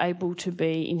JAK2s were able to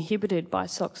be inhibited by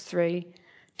SOX3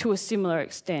 to a similar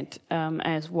extent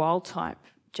as wild-type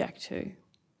JAK2.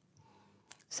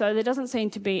 So there doesn't seem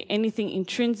to be anything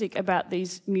intrinsic about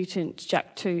these mutant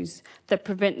JAK2s that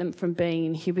prevent them from being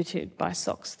inhibited by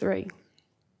SOX3.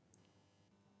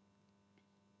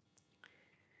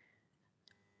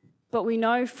 But we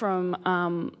know from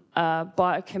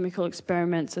biochemical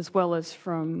experiments as well as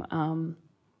from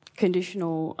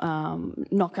conditional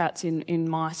knockouts in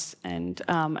mice and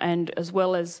as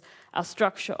well as our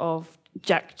structure of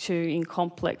JAK2 in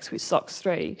complex with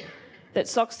SOX3, that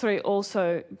SOX3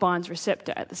 also binds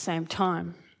receptor at the same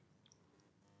time.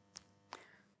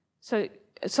 So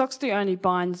SOX3 only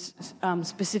binds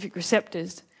specific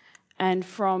receptors, and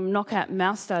from knockout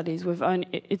mouse studies,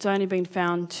 it's only been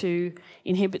found to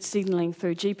inhibit signalling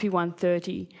through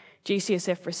GP130,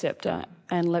 GCSF receptor,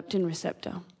 and leptin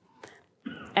receptor.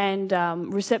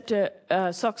 And receptor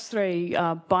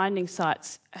SOX3 binding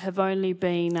sites have only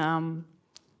been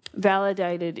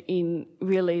validated in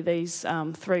really these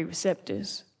 3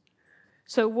 receptors.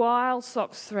 So while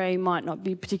SOX3 might not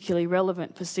be particularly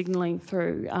relevant for signalling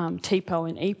through TPO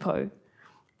and EPO,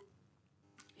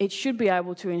 it should be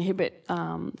able to inhibit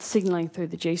signalling through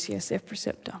the GCSF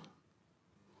receptor.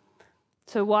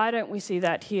 So why don't we see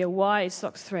that here? Why is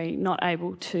SOX3 not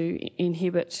able to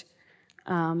inhibit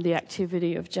the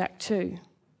activity of JAK2?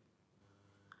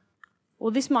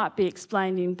 Well, this might be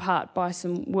explained in part by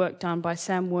some work done by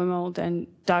Sam Wormold and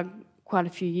Doug quite a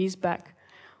few years back,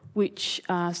 which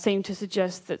seemed to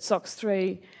suggest that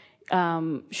SOX3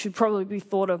 should probably be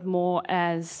thought of more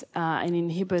as an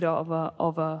inhibitor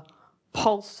of a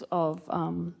pulse of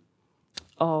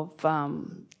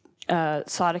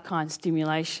cytokine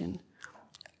stimulation.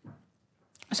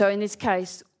 So in this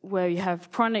case, where you have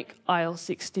chronic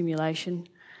IL-6 stimulation,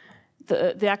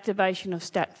 the activation of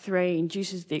STAT3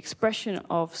 induces the expression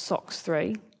of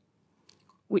SOX3,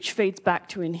 which feeds back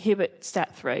to inhibit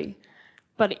STAT3.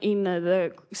 But in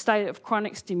the state of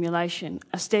chronic stimulation,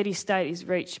 a steady state is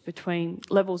reached between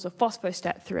levels of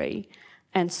phospho-STAT3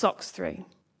 and SOX3.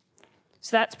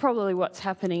 So that's probably what's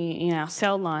happening in our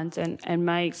cell lines and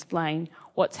may explain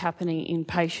what's happening in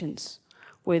patients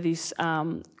where this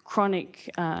chronic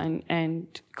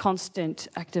and constant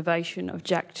activation of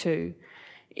JAK2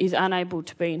 is unable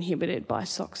to be inhibited by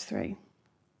SOX3.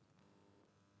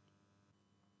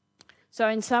 So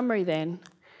in summary then,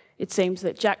 it seems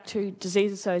that JAK2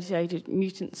 disease-associated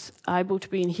mutants are able to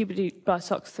be inhibited by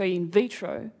SOX3 in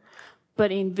vitro, but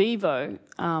in vivo,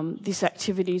 this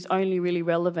activity is only really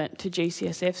relevant to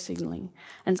GCSF signalling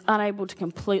and is unable to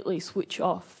completely switch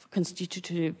off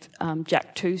constitutive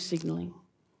JAK2 signalling.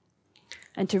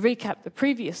 And to recap the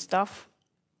previous stuff,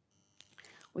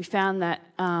 we found that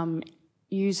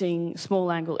using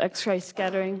small angle X-ray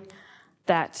scattering,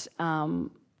 that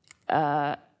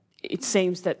it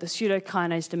seems that the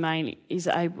pseudokinase domain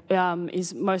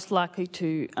is most likely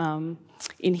to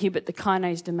inhibit the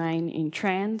kinase domain in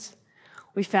trans.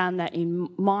 We found that in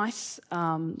mice,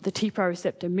 the TPO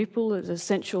receptor MIPL is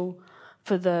essential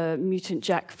for the mutant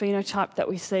JAK phenotype that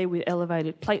we see with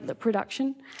elevated platelet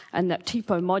production, and that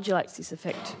TPO modulates this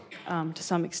effect to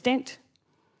some extent.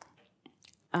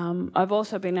 I've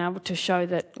also been able to show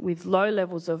that with low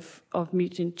levels of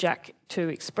mutant JAK2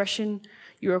 expression,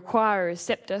 you require a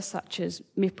receptor such as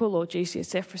MIPL or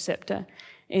GCSF receptor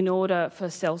in order for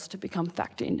cells to become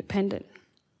factor independent.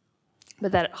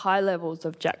 But that at high levels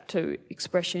of JAK2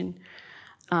 expression,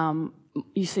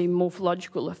 you see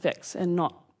morphological effects and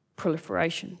not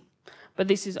proliferation. But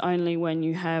this is only when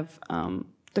you have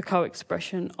the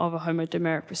co-expression of a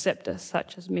homodimeric receptor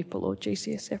such as MIPL or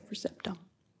GCSF receptor.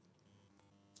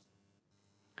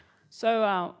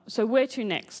 So where to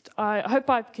next? I hope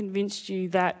I've convinced you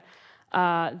that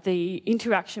the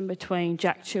interaction between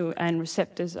JAK2 and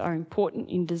receptors are important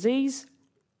in disease,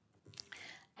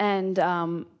 and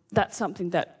that's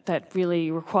something that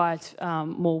really requires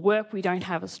more work. We don't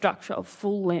have a structure of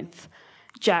full-length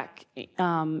JAK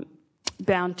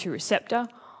bound to receptor,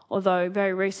 although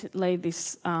very recently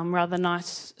this rather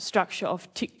nice structure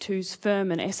of TYK2's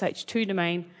firm and SH2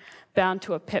 domain bound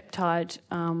to a peptide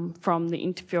from the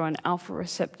interferon alpha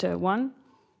receptor 1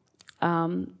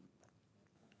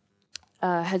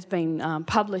 has been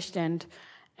published, and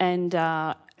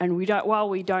while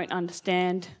we don't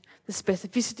understand the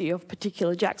specificity of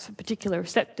particular JAKs for particular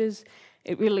receptors,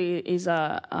 it really is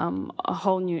a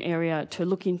whole new area to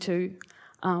look into,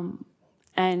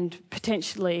 and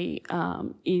potentially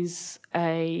is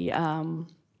a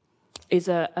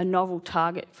novel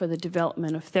target for the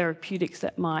development of therapeutics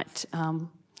that might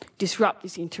disrupt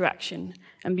this interaction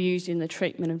and be used in the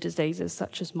treatment of diseases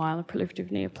such as myeloproliferative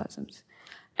neoplasms.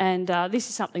 And this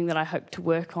is something that I hope to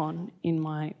work on in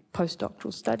my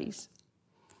postdoctoral studies.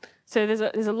 So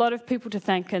there's a lot of people to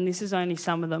thank, and this is only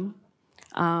some of them.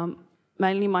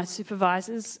 Mainly my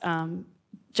supervisors.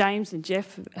 James and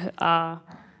Jeff are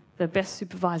the best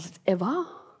supervisors ever.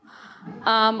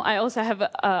 I also have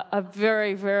a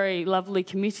very, very lovely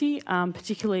committee.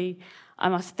 Particularly, I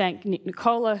must thank Nick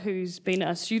Nicola, who's been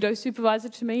a pseudo-supervisor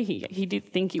to me. He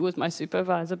did think he was my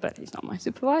supervisor, but he's not my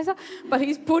supervisor. But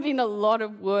he's put in a lot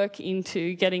of work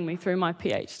into getting me through my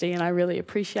PhD, and I really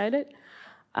appreciate it.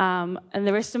 And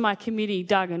the rest of my committee,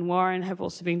 Doug and Warren, have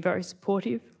also been very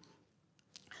supportive.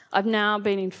 I've now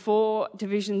been in 4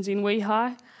 divisions in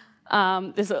WEHI.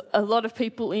 There's a lot of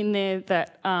people in there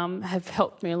that have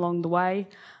helped me along the way.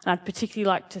 And I'd particularly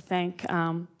like to thank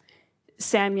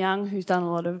Sam Young, who's done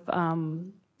a lot of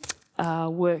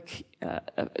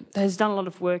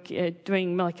work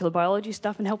doing molecular biology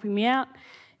stuff and helping me out,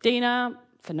 Dina,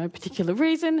 for no particular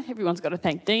reason, everyone's got to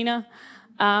thank Dina.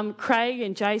 Craig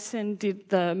and Jason did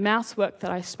the mouse work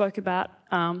that I spoke about.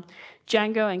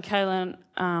 Django and Kaylin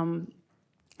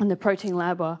in the protein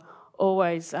lab are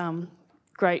always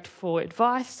great for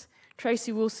advice.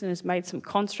 Tracy Wilson has made some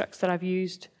constructs that I've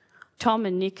used. Tom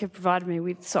and Nick have provided me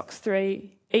with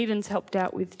SOX3. Eden's helped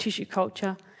out with tissue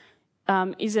culture.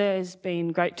 Isa has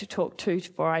been great to talk to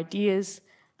for ideas.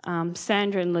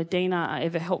 Sandra and Ladina are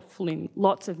ever helpful in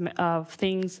lots of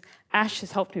things. Ash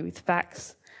has helped me with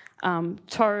facts.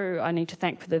 Toru I need to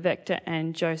thank for the vector,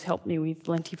 and Joe's helped me with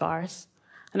lentivirus.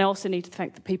 And I also need to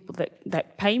thank the people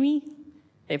that pay me.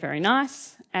 They're very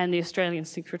nice. And the Australian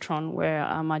Synchrotron, where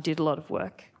I did a lot of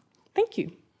work. Thank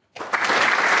you.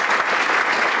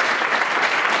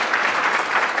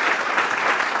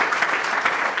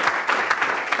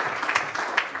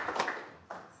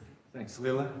 Thanks,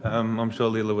 Leila. I'm sure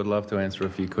Leila would love to answer a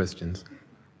few questions.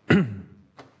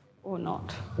 Or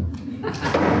not.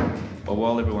 Well,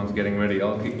 while everyone's getting ready,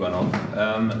 I'll kick one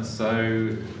off.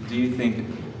 So, do you think,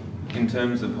 in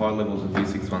terms of high levels of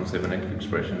V617F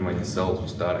expression, when the cells were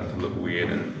starting to look weird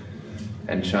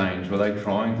and change, were they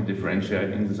trying to differentiate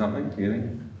into something, do you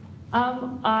think?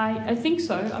 I think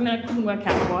so. I mean, I couldn't work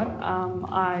out what.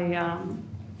 I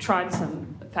tried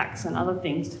some facts and other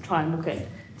things to try and look at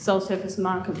cell surface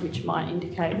markers which might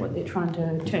indicate what they're trying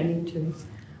to turn into.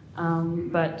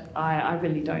 But I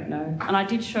really don't know. And I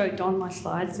did show Don my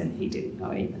slides and he didn't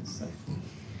know either. So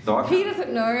he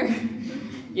doesn't know.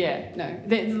 Yeah, no.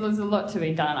 There's a lot to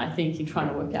be done, I think, in trying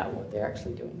to work out what they're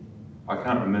actually doing. I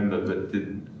can't remember, but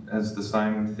has the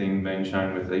same thing been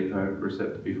shown with EPO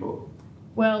receptor before?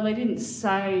 Well, they didn't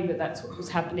say that that's what was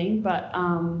happening, but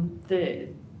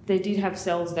they did have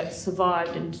cells that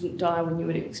survived and didn't die when you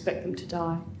would expect them to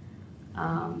die.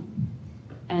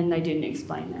 And they didn't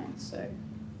explain that, so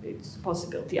it's a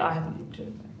possibility. I haven't looked at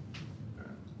it.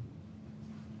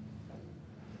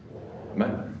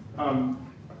 Matt?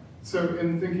 So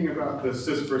in thinking about the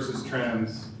cis versus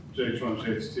trans JH1,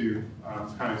 JH2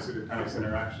 kinase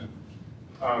interaction,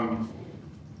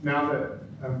 now that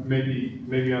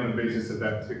maybe on the basis of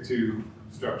that TYK2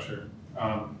 structure,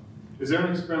 is there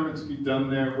an experiment to be done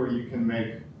there where you can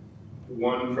make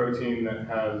one protein that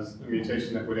has a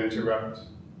mutation that would interrupt,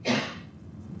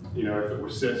 you know, if it were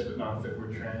cis but not if it were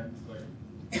trans? Like,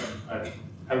 I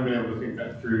haven't been able to think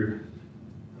that through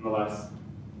in the last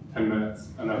 10 minutes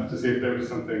enough to see if there was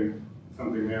something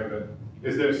there. But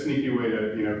is there a sneaky way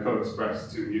to, you know,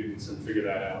 co-express two mutants and figure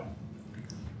that out?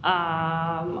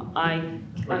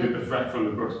 Or did the threat from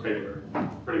the Brooks paper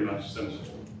pretty much essentially?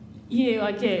 Yeah,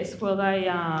 I guess. Well, they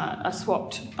are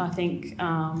swapped, I think,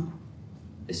 a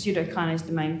pseudokinase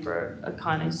domain for a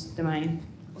kinase domain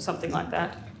or something like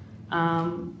that.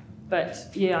 But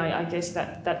yeah, I guess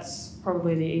that's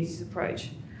probably the easiest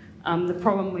approach. The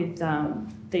problem with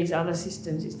these other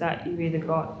systems is that you either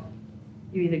got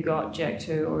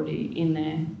JAK2 already in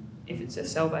there if it's a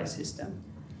cell-based system,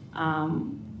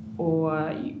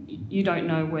 or you don't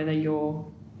know whether you're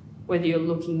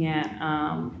looking at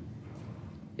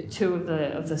two of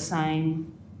the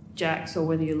same JAKs, or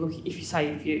whether you're looking,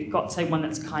 if you've got say one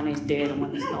that's kinase dead and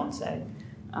one that's not, say,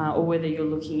 or whether you're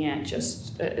looking at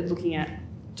just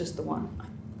the one.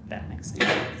 If that makes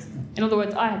sense. In other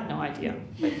words, I have no idea.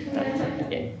 But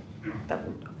that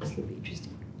would obviously be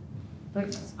interesting.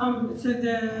 So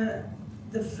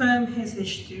the firm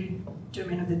H2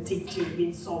 domain of the TYK2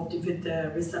 being solved with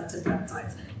the receptor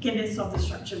peptides. Can they solve the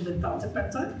structure of the delta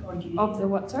peptide? Or do you of the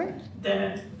what, sorry?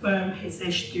 The firm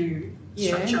H2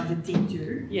 structure of the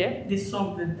TYK2. Yeah. They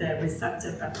solve with the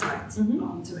receptor peptides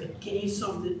onto it. Can you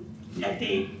solve have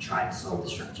they tried to solve the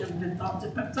structure of the delta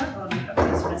peptide, or the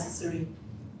peptides necessary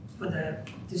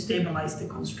to stabilize the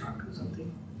construct or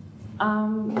something?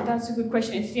 That's a good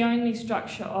question. It's the only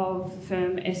structure of the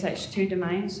firm SH2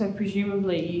 domain, so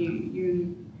presumably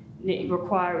you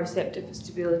require a receptor for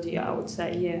stability, I would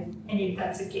say, yeah. And if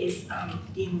that's the case,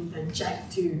 in the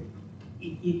JAK2,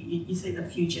 you say the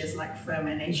future is like firm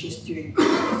and HS2,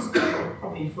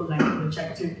 probably full length of the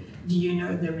JAK2. Do you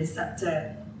know the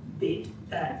receptor bit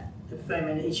that the firm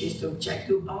and HS2 of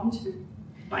JAK2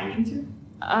 binding to?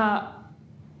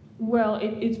 Well,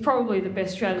 it's probably the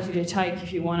best strategy to take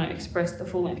if you want to express the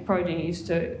full-length protein is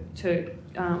to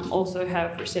also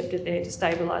have receptor there to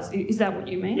stabilise. Is that what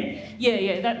you mean?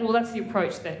 Yeah. That's the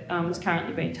approach that is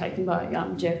currently being taken by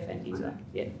Jeff and Eliza.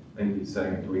 Yeah. And you're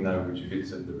saying, do we know which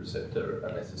bits of the receptor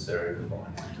are necessary for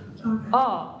binding to the Okay.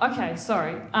 Oh, okay.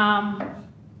 Sorry.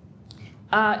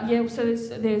 Yeah. So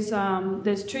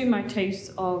there's two motifs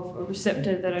of a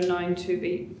receptor that are known to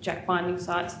be JAK binding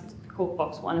sites, called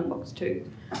box 1 and box 2.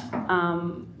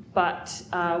 but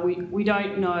we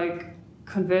don't know,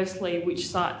 conversely, which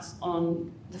sites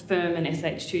on the firm and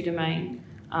SH2 domain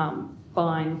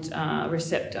bind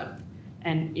receptor.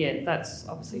 And yeah, that's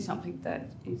obviously something that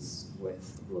is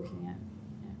worth looking at.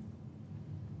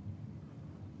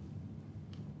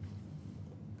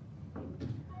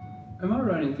 Am I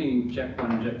right in thinking JAK1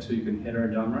 and JAK2 can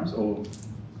heterodimerize or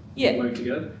work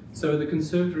together? So are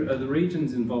the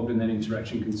regions involved in that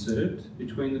interaction conserved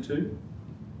between the two?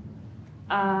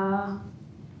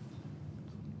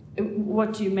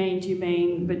 What do you mean? Do you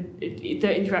mean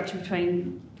the interaction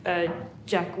between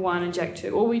JAK1 and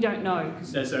JAK2? Well, we don't know.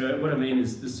 So what I mean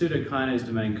is the pseudokinase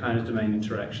domain, kinase domain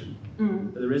interaction.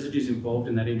 Are the residues involved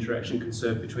in that interaction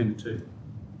conserved between the two?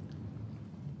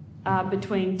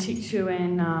 Between TYK2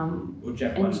 and... or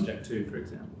JAK1 and JAK2, for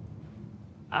example?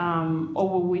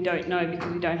 Well, we don't know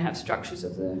because we don't have structures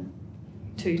of the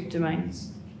two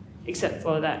domains, except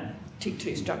for that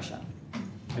TYK2 structure.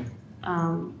 Okay.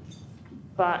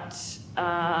 But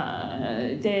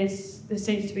there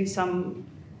seems to be some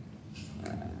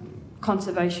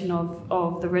conservation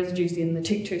of the residues in the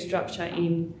TYK2 structure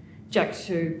in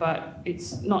JAK2, but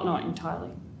it's not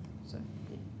entirely. So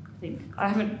yeah, I think I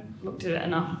haven't looked at it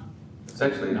enough. It's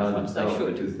actually hard to tell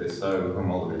should. because they're so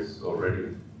homologous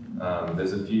already.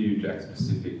 There's a few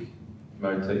JAK-specific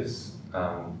motifs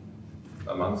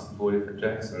amongst the 4 different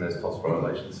JAKs, and there's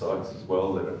phosphorylation sites as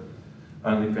well that are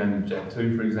only found in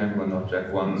JAK2, for example, and not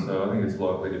JAK1. So I think it's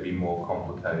likely to be more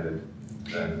complicated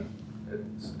than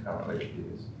it currently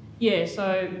appears. Yeah,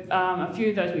 so a few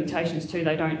of those mutations too,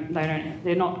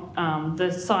 they're not, the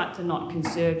sites are not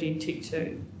conserved in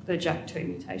TYK2, the JAK2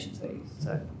 mutations there.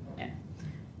 So, yeah.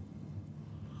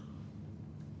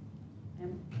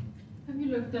 Have you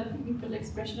looked at people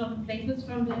expression of the platelets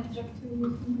from the JAK2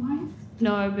 in mice?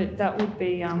 No, but that would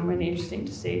be really interesting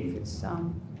to see if it's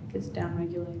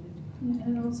downregulated. Yeah,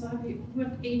 and also,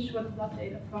 what age was blood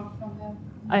data from them?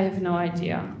 I have no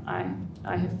idea.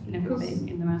 I have never been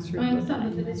in the mass room. I understand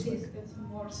that the disease gets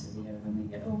more severe when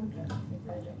they get older with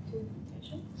the JAK2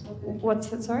 mutation. So What's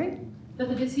that, sorry? that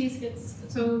the disease gets,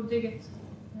 so they get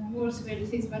more severe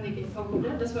disease when they get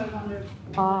older. That's why I wonder.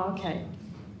 Oh, okay.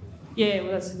 Yeah,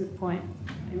 well, that's a good point.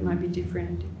 It might be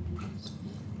different in different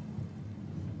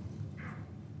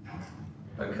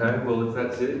areas. Okay, well, if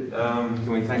that's it,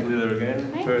 can we thank Leila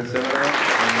again Thanks. for her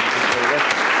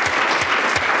seminar?